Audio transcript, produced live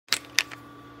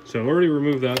So I've already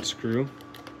removed that screw.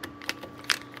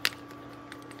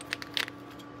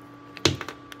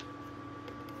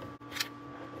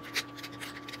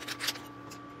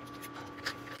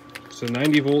 It's a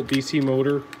 90-volt DC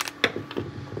motor.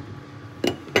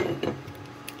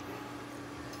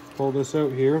 Pull this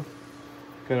out here.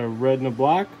 Got a red and a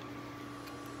black.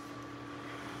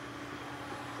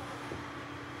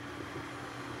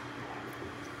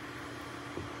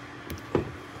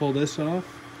 Pull this off.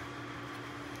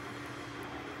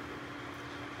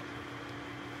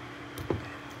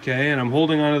 Okay, and I'm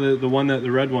holding on to the one that the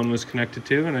red one was connected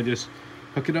to, and I just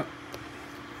hook it up,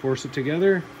 force it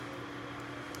together,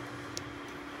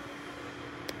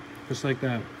 just like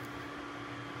that.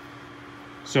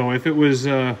 So if it was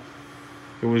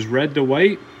red to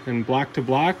white and black to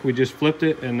black, we just flipped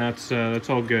it, and that's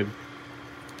all good.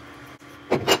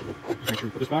 Make sure we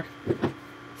put this back.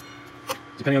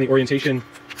 Depending on the orientation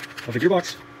of the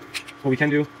gearbox, what we can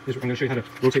do is I'm going to show you how to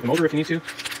rotate the motor if you need to.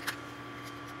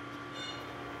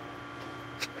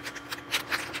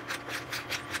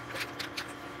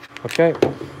 Okay,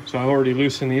 so I've already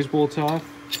loosened these bolts off.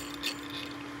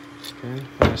 Okay,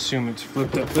 I assume it's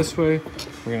flipped up this way.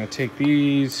 We're going to take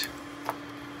these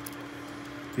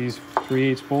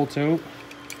 3/8 bolts out.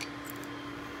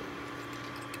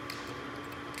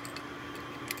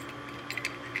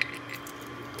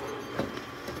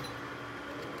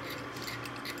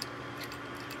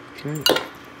 Okay.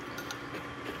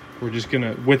 We're just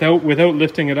gonna, without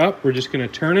lifting it up, we're just gonna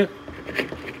turn it.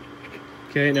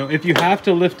 Okay, now if you have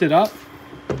to lift it up,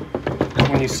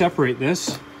 when you separate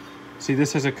this, see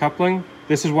this has a coupling.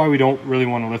 This is why we don't really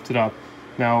want to lift it up.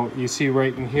 Now you see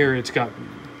right in here, it's got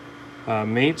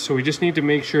mates, so we just need to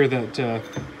make sure that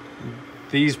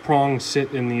these prongs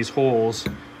sit in these holes,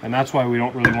 and that's why we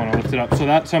don't really want to lift it up. So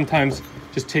that sometimes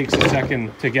just takes a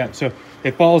second to get. So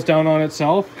it falls down on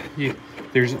itself.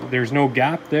 There's no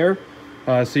gap there,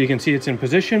 so you can see it's in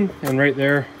position, and right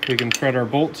there we can thread our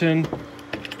bolts in.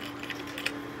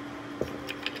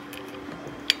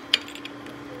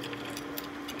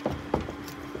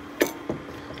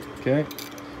 Okay,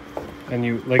 and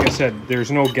you, like I said, there's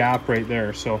no gap right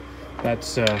there, so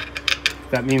that's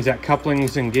that means that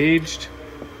coupling's engaged.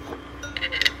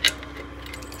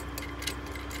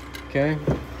 Okay,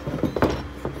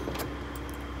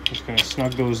 just gonna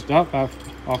snug those up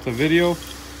off the video,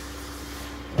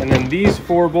 and then these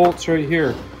 4 bolts right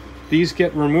here, these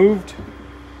get removed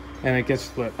and it gets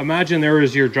split. Imagine there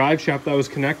was your drive shaft that was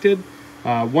connected.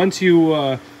 Once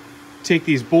you take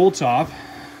these bolts off,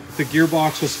 the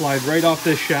gearbox will slide right off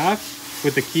this shaft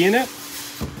with the key in it.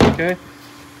 Okay,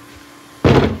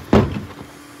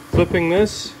 flipping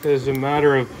this is a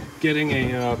matter of getting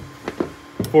a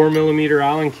 4mm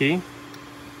Allen key.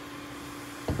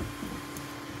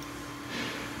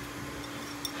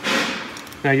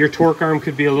 Now your torque arm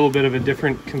could be a little bit of a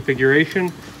different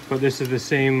configuration, but this is the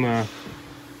same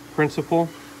principle.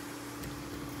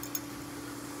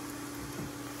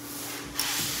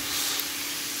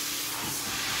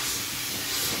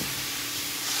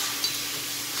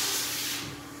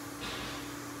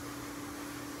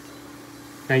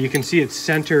 Now you can see it's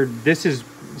centered, this is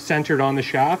centered on the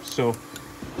shaft, so,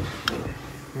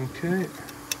 okay.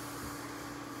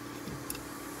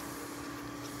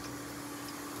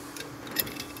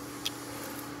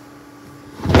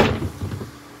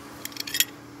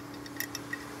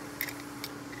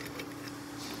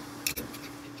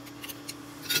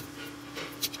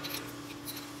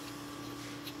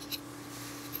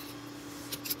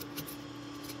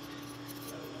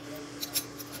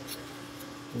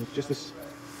 Just this.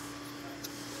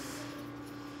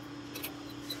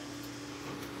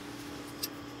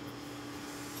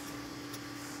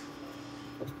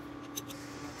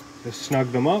 Just snug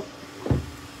them up.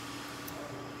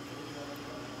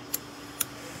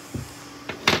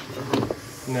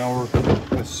 Now we're going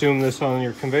to assume this on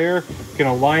your conveyor. You're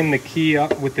going to line the key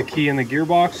up with the key in the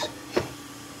gearbox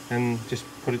and just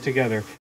put it together.